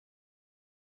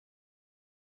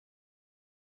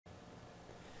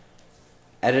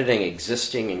Editing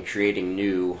existing and creating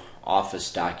new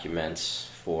Office documents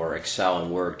for Excel and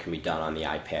Word can be done on the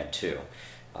iPad too.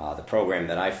 The program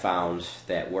that I found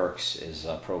that works is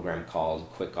a program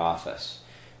called Quickoffice.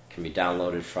 It can be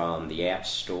downloaded from the App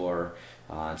Store.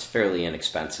 It's fairly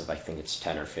inexpensive. I think it's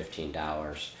 $10 or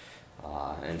 $15.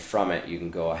 And from it you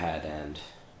can go ahead and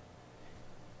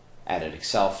edit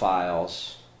Excel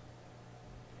files,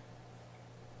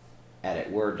 edit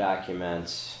Word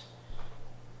documents,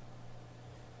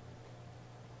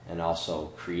 and also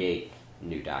create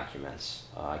new documents.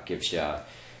 It gives you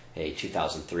a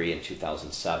 2003 and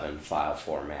 2007 file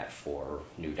format for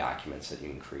new documents that you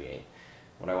can create.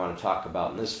 What I want to talk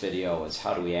about in this video is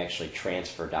how do we actually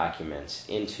transfer documents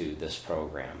into this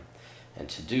program. And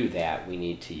to do that, we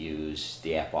need to use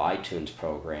the Apple iTunes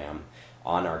program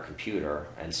on our computer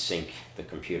and sync the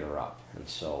computer up. And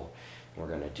so we're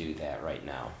going to do that right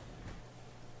now.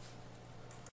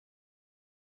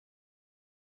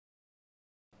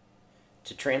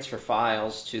 To transfer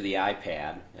files to the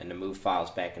iPad and to move files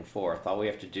back and forth, all we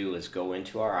have to do is go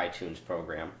into our iTunes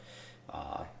program,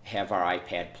 have our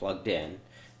iPad plugged in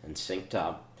and synced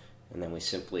up, and then we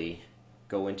simply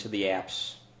go into the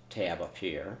Apps tab up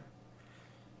here.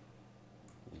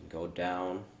 We can go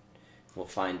down, we'll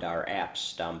find our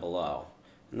apps down below.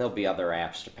 And there'll be other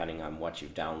apps depending on what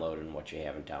you've downloaded and what you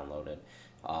haven't downloaded.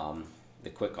 The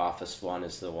Quickoffice one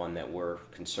is the one that we're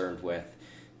concerned with.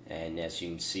 And as you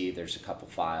can see, there's a couple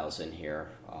files in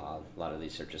here. A lot of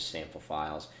these are just sample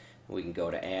files. We can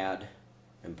go to Add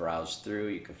and browse through.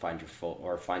 You can find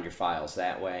your files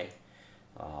that way,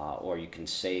 or you can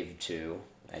save to,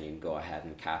 and you can go ahead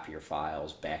and copy your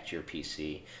files back to your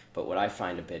PC. But what I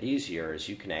find a bit easier is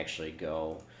you can actually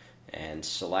go and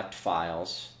select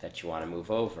files that you want to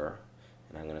move over.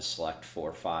 And I'm going to select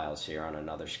 4 files here on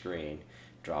another screen.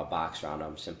 Draw a box around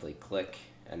them. Simply click,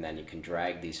 and then you can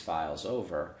drag these files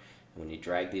over. When you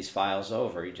drag these files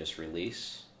over, you just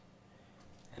release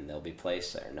and they'll be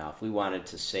placed there. Now if we wanted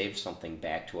to save something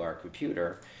back to our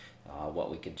computer,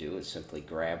 what we could do is simply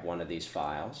grab one of these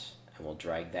files and we'll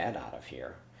drag that out of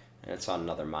here. And it's on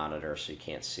another monitor so you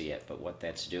can't see it, but what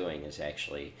that's doing is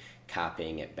actually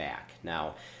copying it back.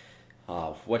 Now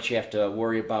what you have to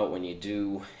worry about when you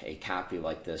do a copy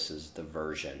like this is the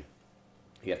version.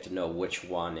 You have to know which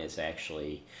one is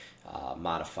actually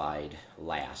modified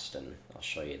last, and I'll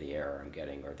show you the error I'm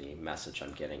getting or the message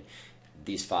I'm getting.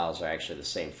 These files are actually the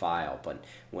same file, but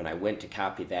when I went to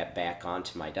copy that back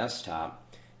onto my desktop,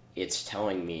 it's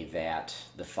telling me that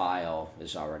the file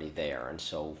is already there. And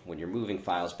so when you're moving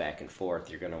files back and forth,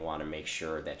 you're going to want to make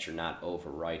sure that you're not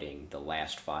overwriting the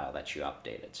last file that you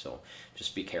updated. So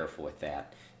just be careful with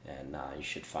that, and you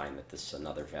should find that this is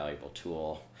another valuable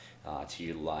tool to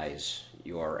utilize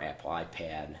your Apple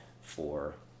iPad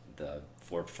for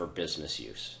business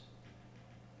use.